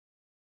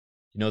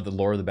You know the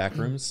lore of the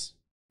Backrooms?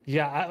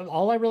 Yeah,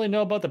 all I really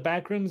know about the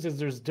Backrooms is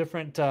there's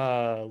different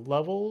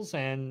levels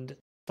and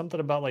something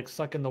about like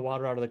sucking the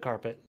water out of the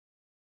carpet.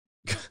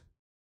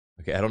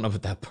 Okay, I don't know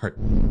about that part.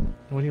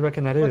 What do you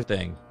reckon that is? What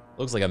thing?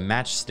 Looks like a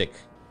matchstick.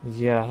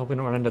 Yeah, I hope we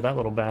don't run into that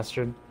little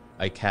bastard.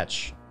 I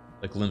catch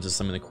a glimpse of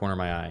something in the corner of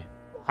my eye.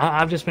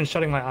 I've just been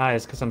shutting my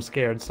eyes because I'm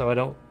scared, so I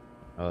don't.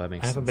 Oh, that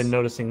makes I sense. haven't been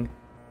noticing.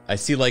 I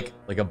see like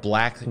a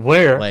black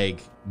Where?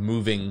 leg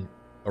moving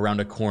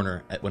around a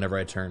corner whenever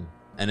I turn,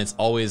 and it's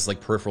always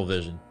like peripheral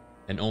vision,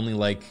 and only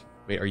like.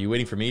 Wait, are you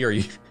waiting for me or are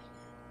you?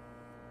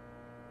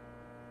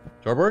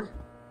 Charborg?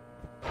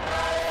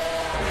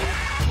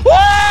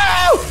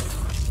 Woo!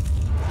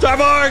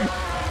 Charborg!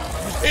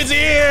 It's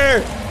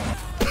here!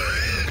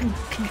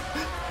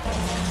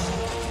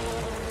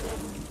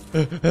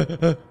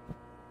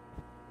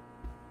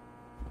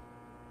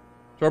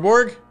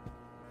 Charborg?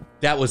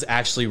 That was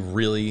actually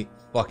really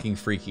fucking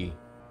freaky.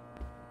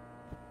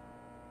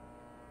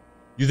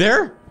 You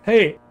there?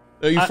 Hey,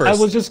 Oh, you first.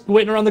 I was just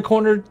waiting around the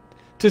corner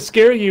to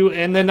scare you,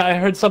 and then I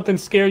heard something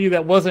scare you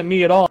that wasn't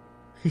me at all.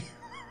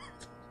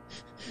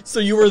 So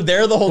you were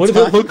there the whole time?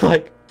 What did it look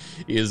like?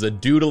 He is a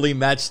doodly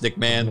matchstick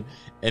man,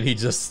 and he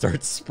just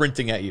starts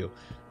sprinting at you.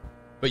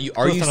 But you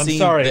are you seeing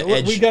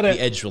the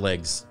edge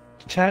legs?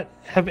 Chat,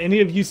 have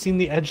any of you seen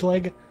the edge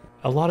leg?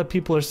 A lot of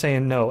people are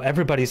saying no.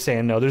 Everybody's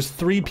saying no. There's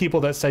 3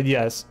 people that said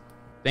yes.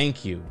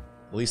 Thank you.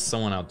 At least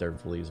someone out there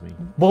believes me.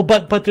 Well,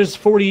 but there's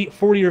 40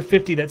 or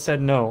 50 that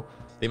said no.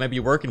 They might be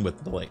working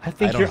with the lake. I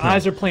think your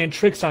eyes are playing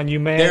tricks on you,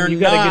 man. They're you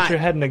gotta not. get your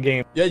head in the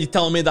game. Yeah, you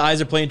telling me the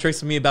eyes are playing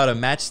tricks on me about a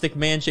matchstick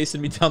man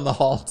chasing me down the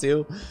hall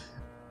too?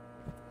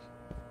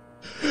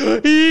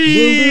 You're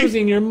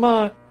losing your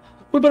mind.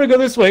 We better go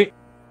this way.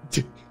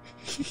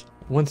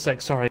 1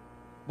 sec, sorry.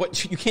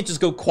 What? You can't just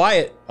go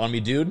quiet on me,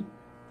 dude.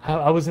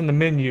 I was in the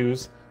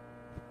menus.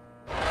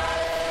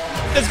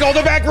 It's called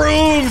the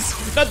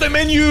Backrooms, not the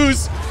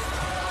menus.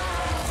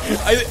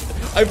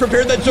 I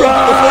prepared that joke before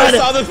I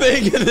saw the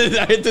thing, and then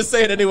I had to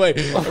say it anyway.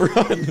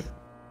 Run.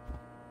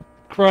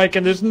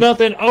 Criken, there's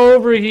nothing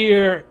over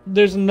here.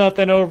 There's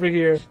nothing over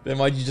here. Then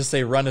why'd you just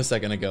say run a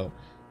second ago?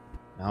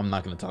 Now I'm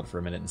not going to talk for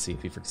a minute and see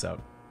if he freaks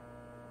out.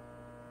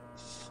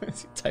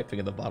 Is he typing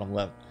in the bottom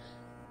left?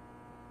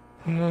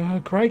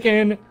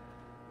 Criken.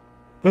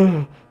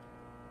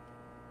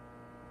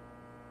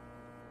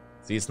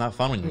 See, it's not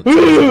fun when you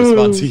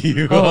respond to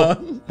you.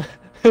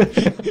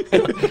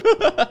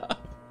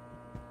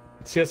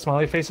 See that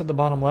smiley face at the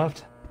bottom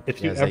left?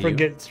 If you ever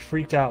get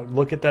freaked out,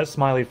 look at that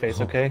smiley face,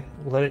 okay?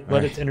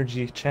 Let its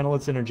energy, channel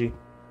its energy.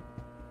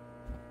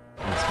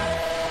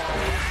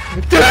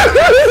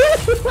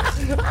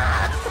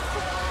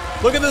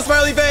 Look at the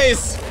smiley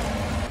face!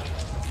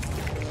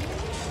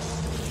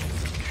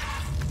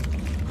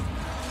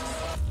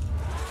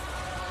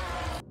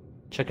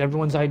 Check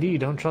everyone's ID,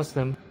 don't trust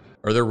them.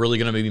 Are there really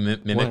gonna be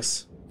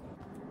mimics?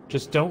 What?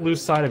 Just don't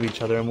lose sight of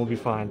each other and we'll be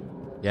fine.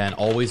 Yeah, and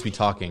always be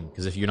talking,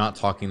 because if you're not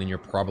talking, then you're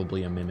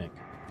probably a mimic.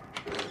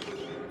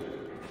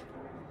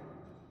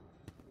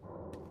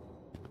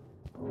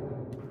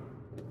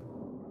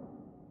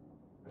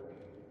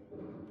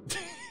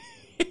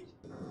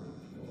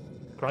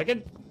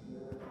 Criken?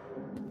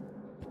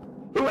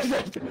 Who is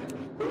that?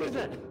 Who is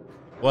that?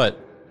 What?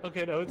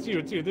 Okay, no, it's you,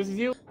 it's you. This is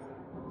you?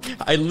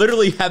 I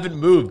literally haven't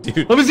moved,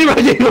 dude. Let me see your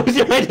ID, let me see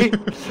your ID.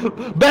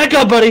 Back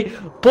up, buddy.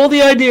 Pull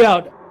the ID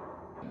out.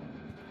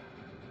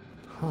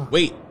 Huh.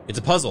 Wait, it's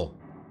a puzzle.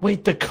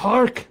 Wait, the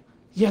car.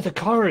 Yeah, the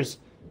cars.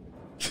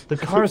 The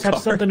cars have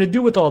something to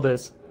do with all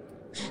this.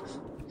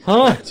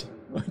 Huh?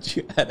 Why'd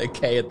you add a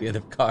K at the end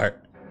of car?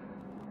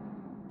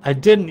 I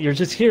didn't. You're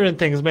just hearing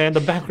things, man. The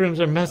Backrooms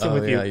are messing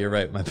with you. Yeah, you're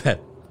right. My bad.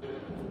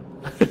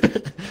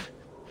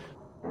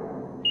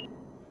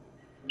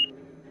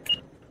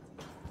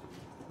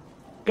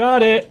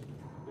 Got it.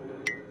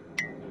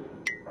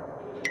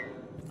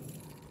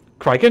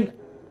 Criken?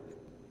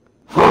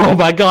 Oh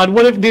my god,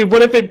 what if, dude,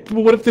 what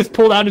if this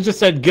pulled out and just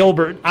said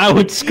Gilbert? I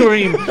would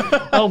scream.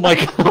 Oh my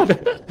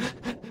god.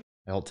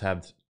 I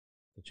alt-tabbed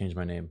to change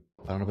my name.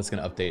 I don't know if it's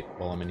gonna update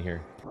while I'm in here.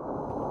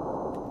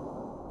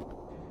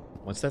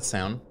 What's that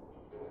sound?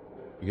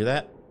 You hear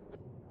that?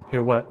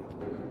 Hear what?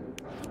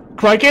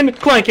 Criken!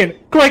 Criken!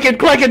 Criken!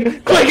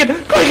 Criken!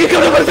 Criken! Criken!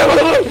 Come on, come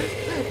on!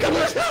 Come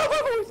on!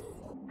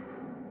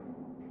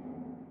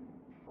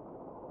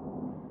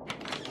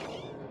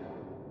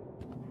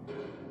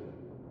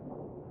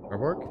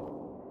 Charborg?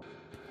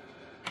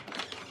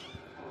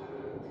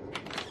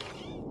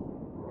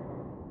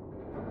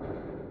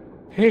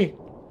 Hey.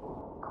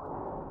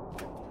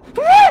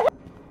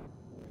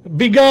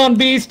 Be gone,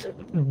 beast!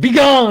 Be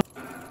gone!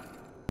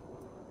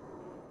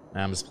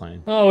 Nah, I'm just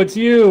playing. Oh, it's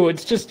you.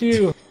 It's just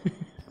you.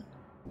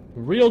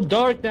 Real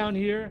dark down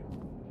here.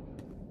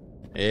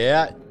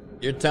 Yeah,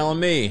 you're telling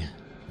me.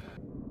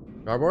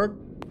 Charborg?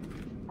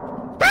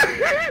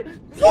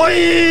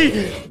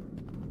 Boy!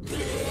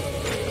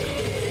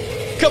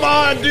 Come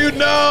on, dude,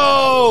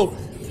 no!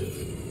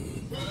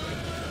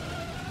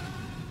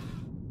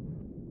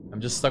 I'm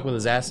just stuck with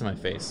his ass in my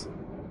face.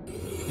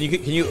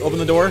 Can you open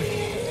the door?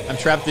 I'm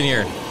trapped in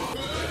here.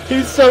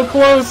 He's so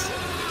close.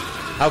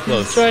 How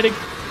close? He's trying to.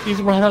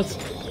 He's right out.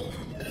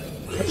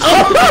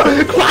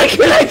 Oh! Why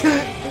can't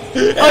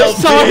I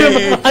saw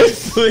him! I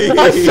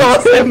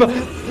saw him!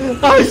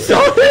 I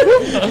saw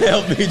him!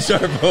 Help me,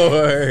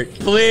 Charborg!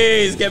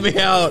 Please get me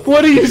out!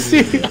 What do you see?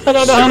 I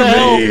don't know how to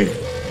help.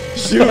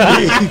 Shoot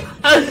me!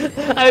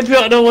 I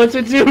don't know what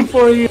to do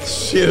for you.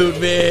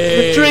 Shoot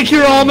me! Drink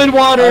your almond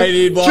water. I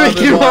need Drink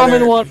your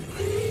almond water.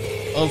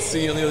 I'll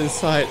see you on the other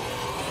side.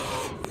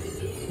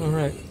 All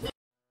right.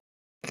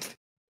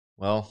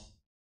 Well,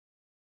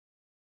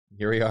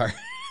 here we are.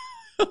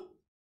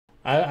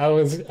 I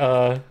was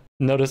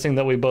noticing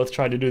that we both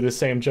tried to do the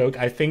same joke.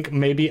 I think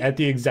maybe at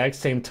the exact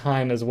same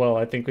time as well.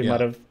 I think we might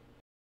have.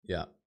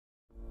 Yeah.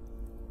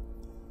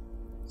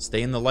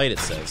 Stay in the light, it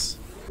says.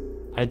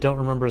 I don't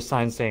remember a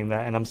sign saying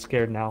that, and I'm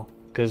scared now.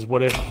 Because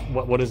what if?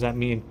 What does that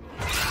mean?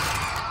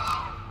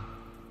 I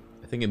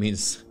think it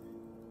means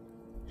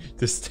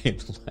to stay in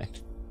the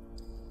light.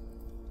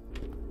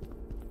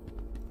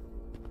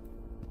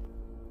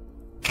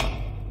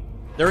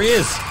 There he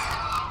is!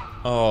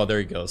 Oh, there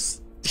he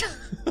goes.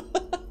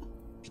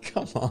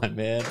 Come on,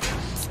 man.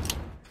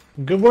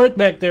 Good work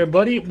back there,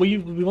 buddy. We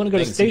want to go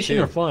to station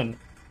or fun?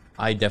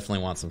 I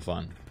definitely want some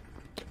fun.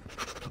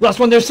 Last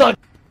one there, suck!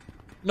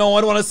 No,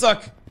 I don't want to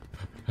suck!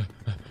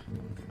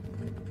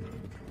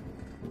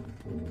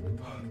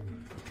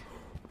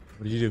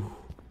 What did you do?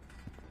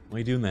 Why are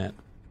you doing that?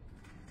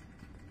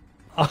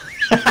 I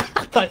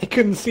thought you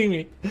couldn't see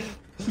me.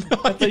 No,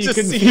 I thought you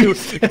couldn't see you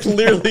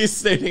clearly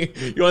stating.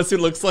 You want to see what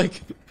it looks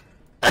like?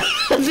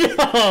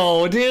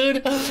 No,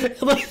 dude.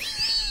 Oh,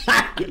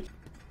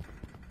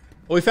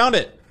 we found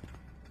it.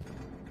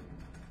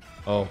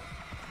 Oh.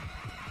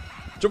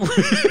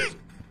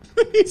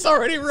 He's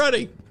already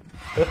running.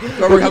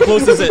 Robert, how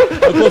close is it?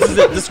 How close is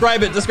it?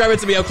 Describe it. Describe it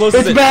to me. How close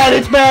is it? It's bad.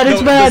 It's bad.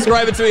 It's bad.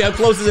 Describe it to me. How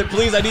close is it?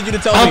 Please, I need you to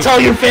tell me. I'll tell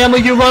your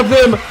family you love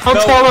them.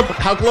 I'll tell them.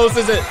 How close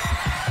is it?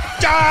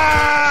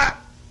 Ah!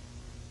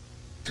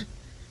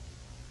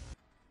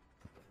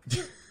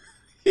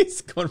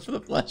 He's going for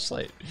the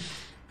flashlight.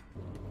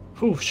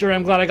 Ooh, sure,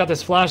 I'm glad I got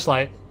this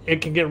flashlight.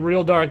 It can get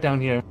real dark down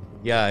here.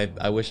 Yeah,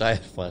 I wish I had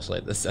a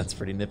flashlight. This sounds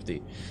pretty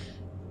nifty.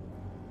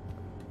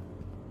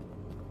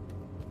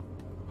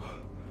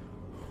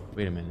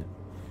 Wait a minute.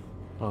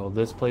 Oh,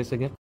 this place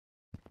again?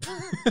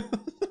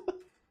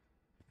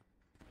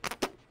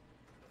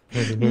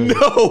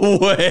 No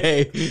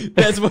way!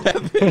 That's what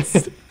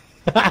happens.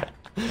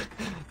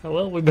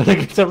 Well, we better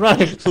get to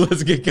running.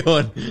 Let's get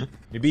going.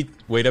 Maybe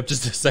wait up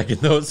just a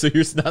second though, so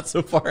you're not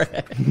so far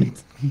ahead.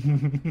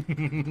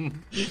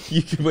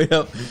 You can wait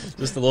up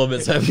just a little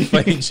bit so I have a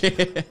fighting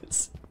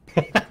chance.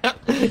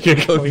 You're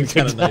going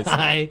to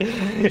die.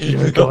 Nice.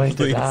 You're going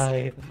to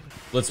die.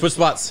 Let's switch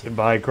spots.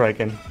 Goodbye,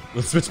 criken.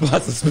 Let's switch spots.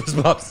 Let's switch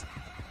spots.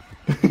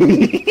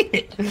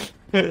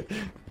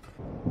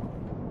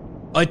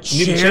 A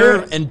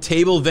chair and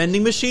table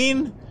vending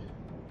machine?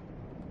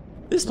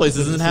 This place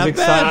isn't half bad.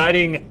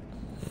 Exciting.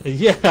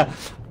 Yeah.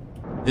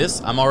 This,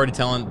 I'm already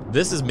telling,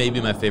 this is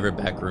maybe my favorite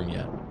back room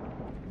yet.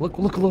 Look,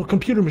 a little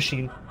computer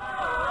machine.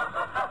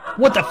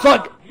 What the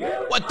fuck?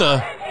 What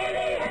the?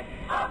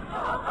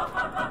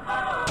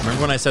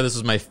 Remember when I said this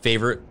was my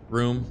favorite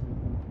room?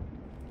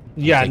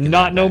 Yeah,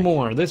 not no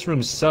more. This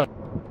room sucks.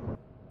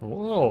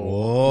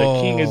 Whoa.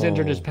 The king has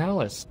entered his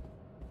palace.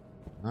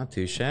 Not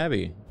too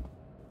shabby.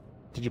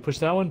 Did you push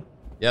that one?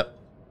 Yep.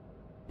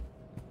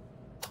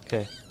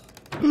 Okay.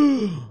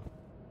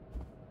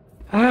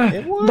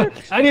 It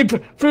worked. I need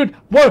food.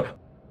 More.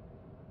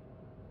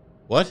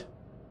 What?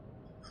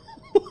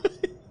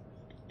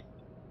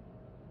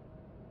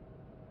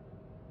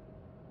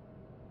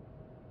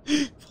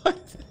 What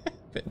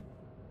happened?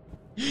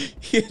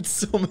 He had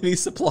so many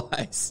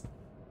supplies.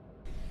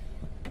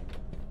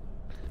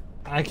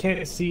 I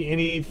can't see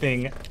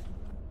anything.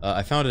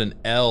 I found an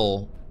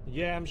L.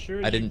 Yeah, I'm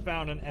sure you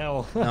found an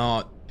L.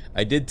 No,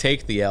 I did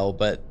take the L,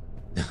 but...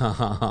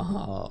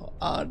 Oh,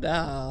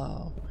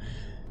 no.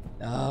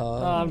 No.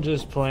 I'm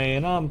just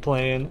playing. I'm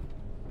playing.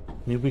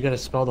 Maybe we gotta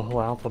spell the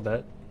whole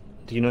alphabet.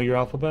 Do you know your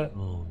alphabet?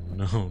 Oh,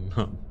 no.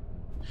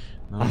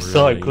 I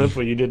saw a clip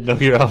where you didn't know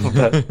your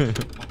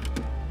alphabet.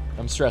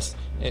 I'm stressed.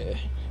 A,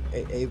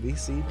 B,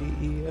 C, D,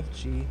 E, F,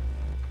 G,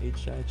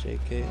 H, I, J,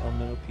 K, L,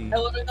 M, N, O, P,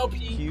 L, M, N, O, P,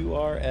 Q,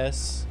 R,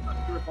 S.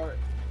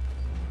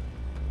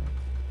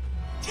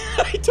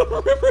 I don't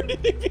remember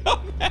anything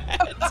beyond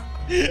that.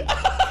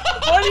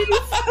 What are you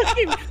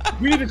fucking?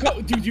 We need to go,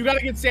 dude. You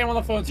gotta get Sam on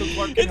the phone so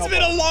Clark can It's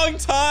been a long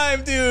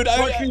time, dude.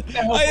 I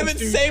haven't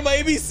said my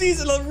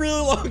ABCs in a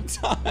really long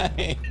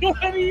time.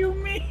 What do you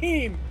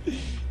mean?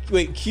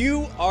 Wait,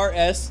 Q, R,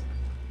 S,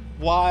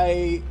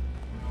 Y.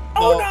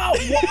 Oh no!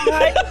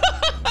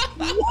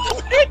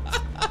 What?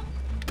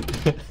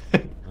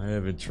 I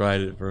haven't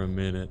tried it for a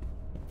minute.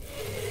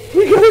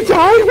 We gotta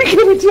die! We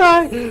gotta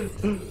die!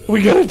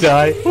 We gotta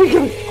die! We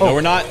gotta. Oh. No,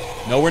 we're not.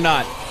 No, we're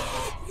not.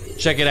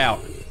 Check it out.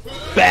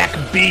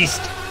 Back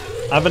beast.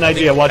 I have an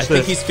idea. Watch this.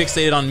 I think he's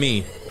fixated on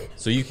me,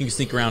 so you can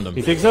sneak around him.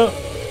 You think so?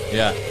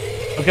 Yeah.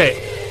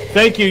 Okay.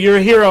 Thank you. You're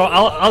a hero.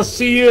 I'll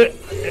see you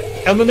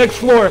on the next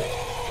floor.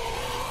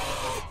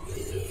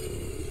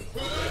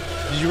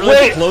 you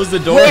really close the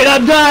door? Wait,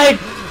 I'm dying!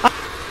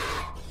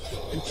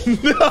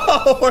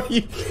 No, are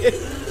you kidding?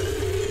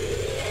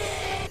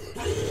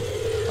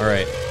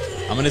 Alright,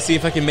 I'm gonna see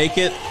if I can make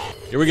it.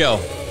 Here we go.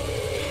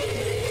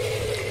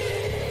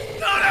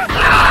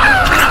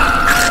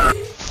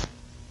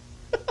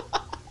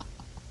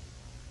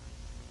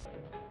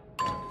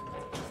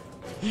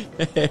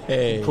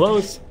 Hey.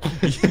 Close.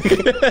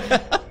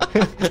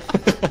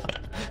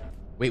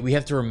 Wait, we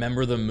have to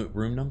remember the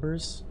room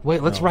numbers?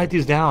 Wait, let's write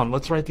these down.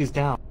 Let's write these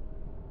down.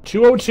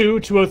 202,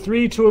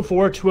 203,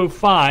 204,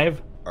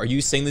 205. Are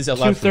you saying these out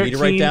loud for me to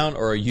write down,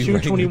 or are you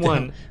writing them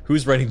down?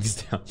 Who's writing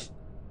these down?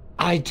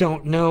 I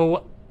don't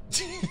know.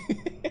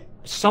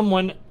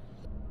 Someone.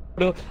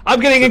 I'm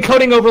getting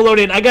encoding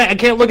overloaded. I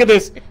can't look at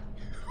this.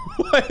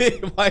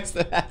 Why is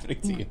that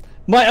happening to you?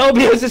 My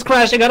OBS is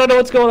crashing. I don't know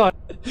what's going on.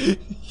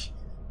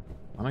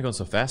 Why am I going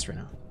so fast right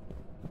now?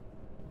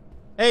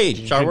 Hey,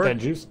 Charborg. That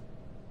juice?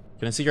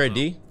 Can I see your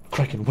ID?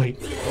 Criken, wait.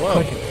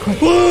 Hello.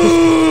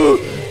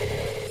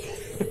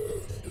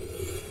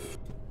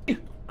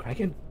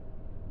 Criken?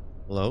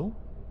 Hello?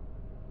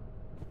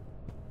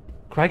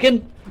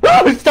 Criken?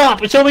 Oh,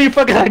 stop! Show me your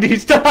fucking ID!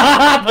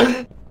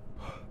 Stop!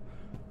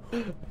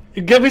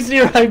 Give me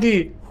your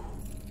ID.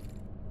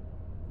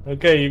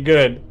 Okay, you're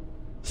good.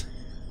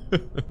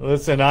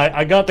 Listen,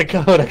 I got the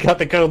code. I got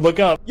the code. Look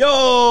up.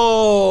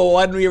 Yo!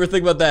 Why didn't we ever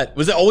think about that?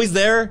 Was it always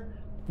there?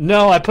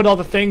 No, I put all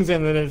the things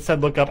in and it said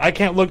look up. I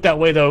can't look that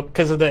way though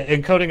because of the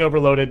encoding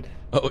overloaded.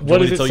 Oh, what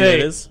does it say?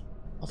 It is?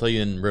 I'll tell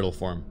you in riddle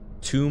form.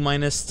 2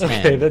 minus 10.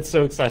 Okay, that's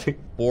so exciting.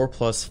 4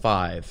 plus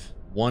 5.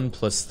 1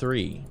 plus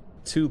 3.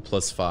 2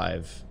 plus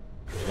 5.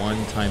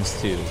 1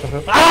 times 2.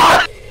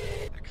 Ah!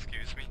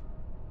 Excuse me?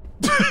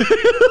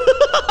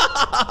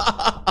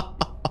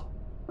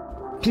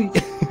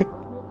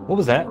 What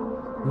was that?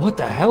 What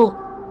the hell?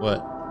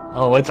 What?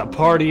 Oh, it's a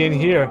party in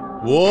here.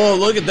 Whoa,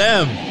 look at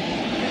them!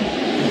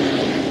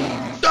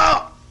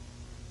 Ah!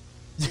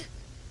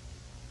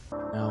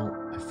 Now,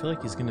 I feel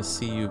like he's gonna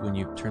see you when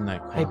you turn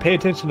that corner. Hey, pay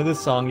attention to this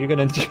song. You're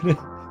gonna do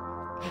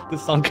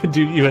this song could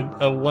do you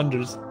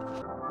wonders.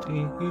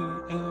 We're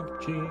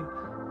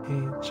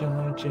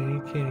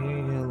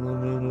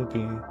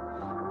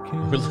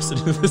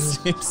listening to the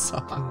same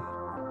song.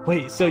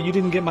 Wait, so you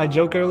didn't get my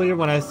joke earlier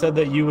when I said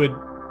that you would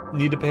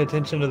need to pay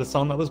attention to the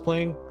song that was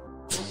playing?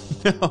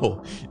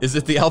 No. Is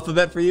it the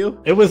alphabet for you?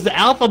 It was the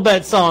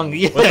alphabet song,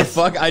 yes! What the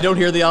fuck? I don't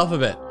hear the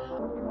alphabet.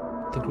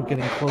 I think we're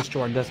getting close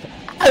to our destiny.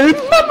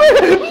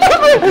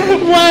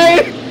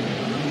 Why?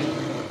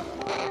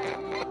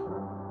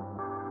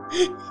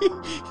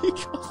 He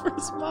called for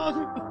his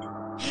mom.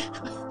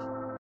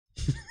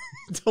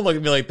 Don't look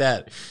at me like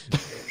that.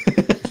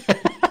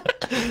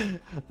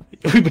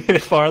 We made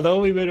it far, though.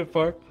 We made it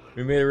far.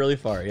 We made it really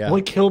far, yeah.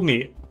 What killed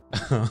me?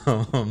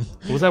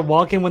 Was I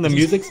walking when the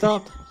music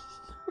stopped?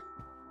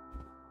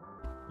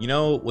 You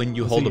know when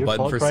you hold a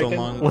button for so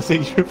long? Was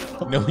it your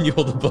fault? You know when you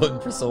hold a button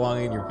for so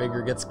long and your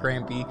finger gets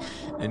crampy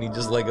and you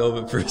just let go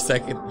of it for a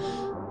second?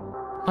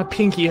 My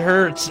pinky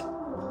hurts.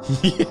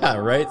 Yeah,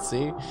 right?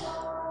 See?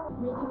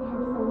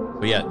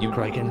 But yeah, you...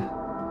 Criken.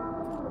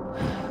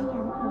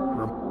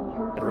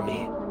 Remember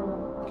me.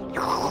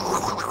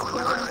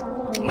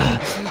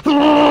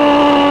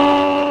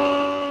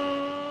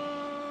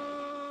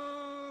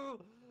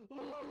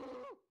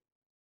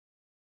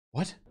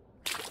 What?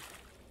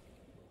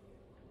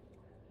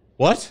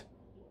 What?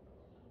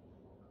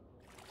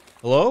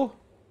 Hello?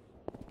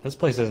 This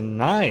place is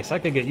nice. I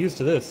could get used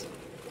to this.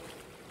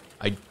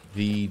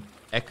 The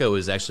echo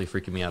is actually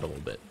freaking me out a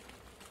little bit.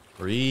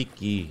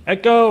 Freaky.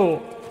 Echo!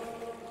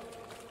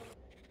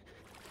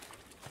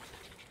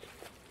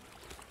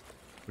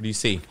 What do you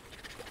see?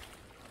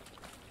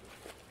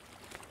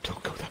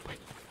 Don't go that way.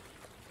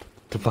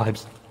 The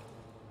vibes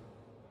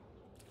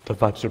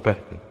are back.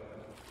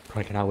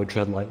 Criken, I would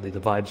tread lightly.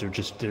 The vibes are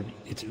just,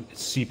 it's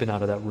seeping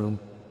out of that room.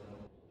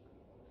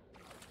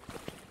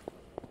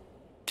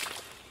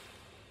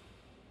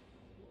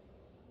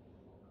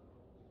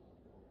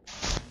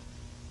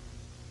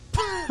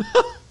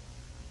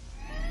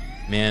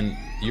 Man,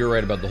 you're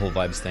right about the whole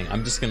vibes thing.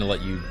 I'm just gonna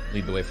let you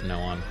lead the way from now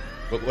on.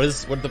 What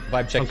the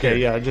vibe check Okay,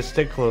 here? yeah, just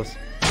stay close.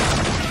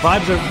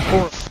 Vibes are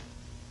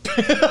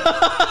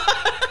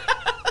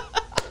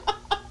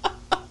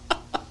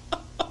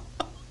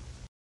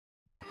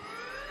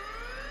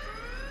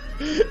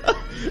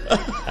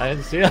I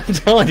see. I'm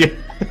telling you.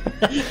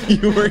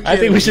 You were. I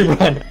think we should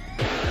run.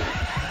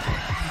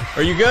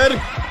 Are you good?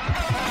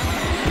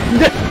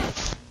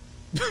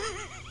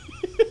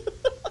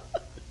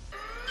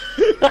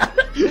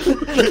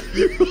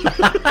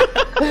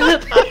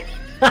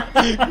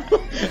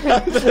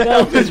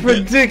 That was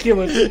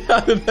ridiculous. How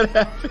did that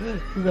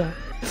happen?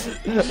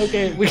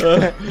 Okay, we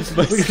can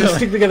just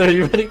stick together. Are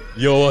you ready?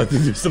 Yo, I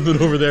think there's something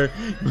over there.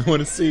 I want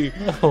to see.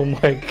 Oh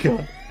my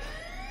god.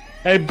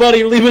 Hey,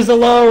 buddy, leave us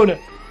alone.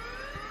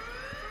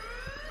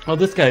 Oh,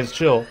 this guy's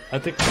chill. I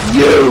think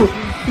you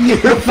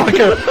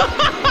fucker.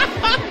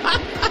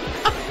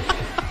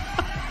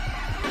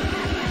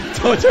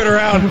 Don't turn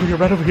around.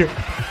 Right over here.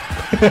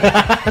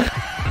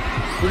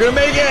 We're gonna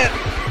make it.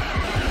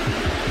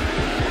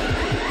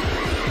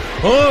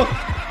 Oh!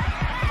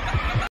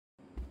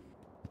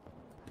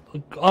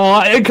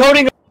 Oh,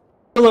 encoding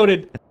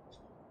loaded.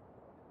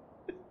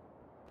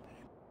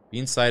 Be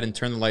inside and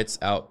turn the lights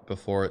out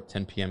before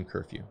 10 p.m.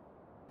 curfew.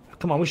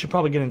 Come on, we should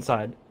probably get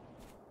inside.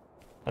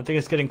 I think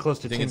it's getting close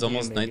to 10 p.m. Think it's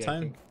almost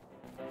nighttime?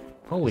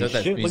 Holy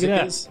shit, look at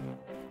that. Is?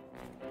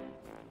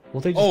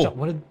 Well, they just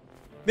what did...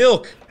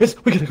 Milk! Yes,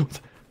 we gotta go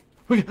inside.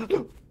 We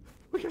gotta...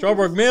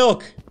 Charborg,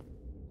 milk!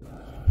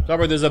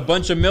 Charborg, there's a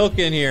bunch of milk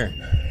in here.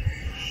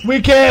 We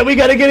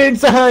gotta get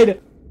inside!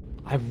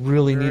 I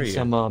really need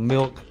some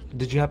milk.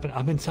 Did you happen?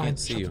 I'm inside.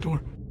 Shut the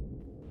door.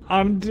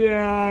 I'm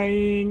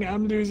dying.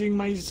 I'm losing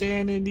my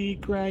sanity,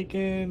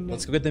 criken.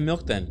 Let's go get the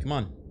milk then. Come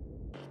on.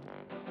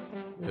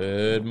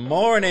 Good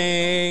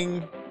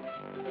morning.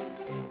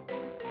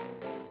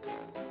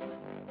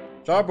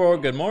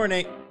 Charborg, good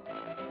morning.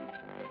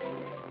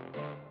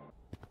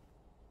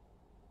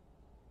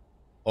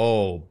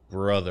 Oh,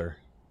 brother.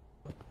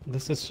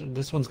 This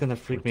one's gonna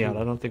freak me out.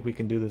 I don't think we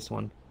can do this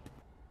one.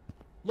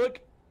 Look,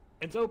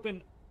 it's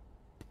open.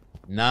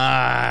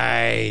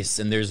 Nice.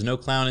 And there's no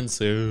clown in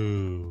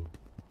Sue.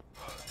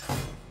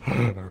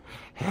 Oh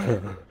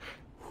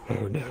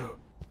no.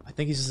 I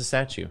think he's just a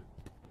statue.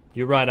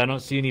 You're right. I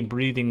don't see any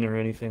breathing or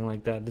anything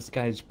like that. This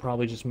guy's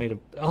probably just made of.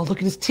 Oh, look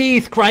at his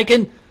teeth,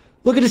 criken.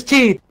 Look at his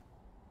teeth.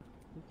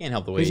 You can't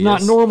help the way he's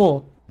not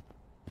normal.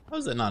 How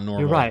is that not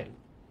normal? You're right.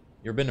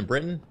 You ever been to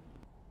Britain?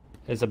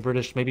 As a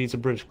British, maybe he's a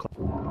British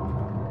clown.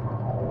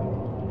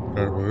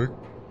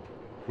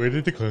 Where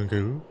did the clown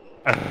go?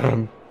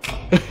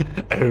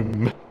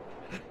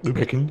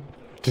 Criken,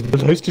 did the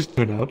lights just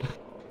turn out?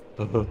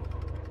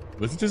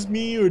 Was it just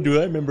me, or do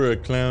I remember a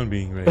clown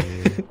being right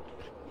here?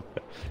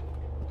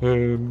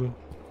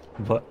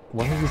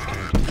 What is this guy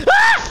doing?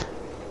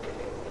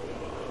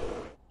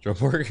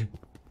 Charborg?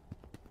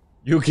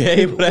 You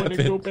okay? What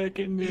happened? Go back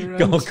in there.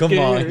 Come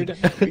on.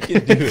 We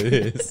can do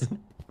this.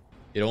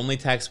 It only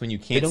attacks when you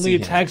can't see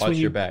him. Watch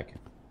your back.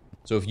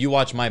 So if you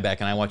watch my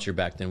back and I watch your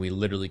back, then we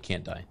literally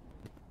can't die.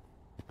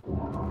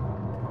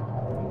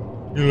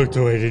 You looked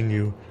away, didn't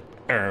you?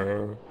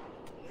 Alright,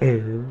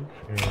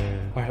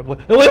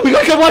 wait, we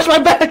gotta watch my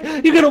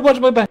back! You gotta watch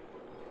my back!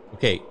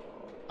 Okay,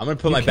 I'm gonna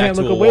put my back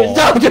to a away. wall.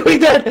 Stop doing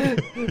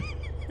that!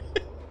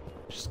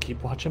 Just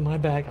keep watching my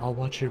back, I'll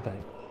watch your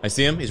back. I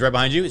see him, he's right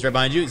behind you,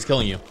 he's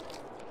killing you.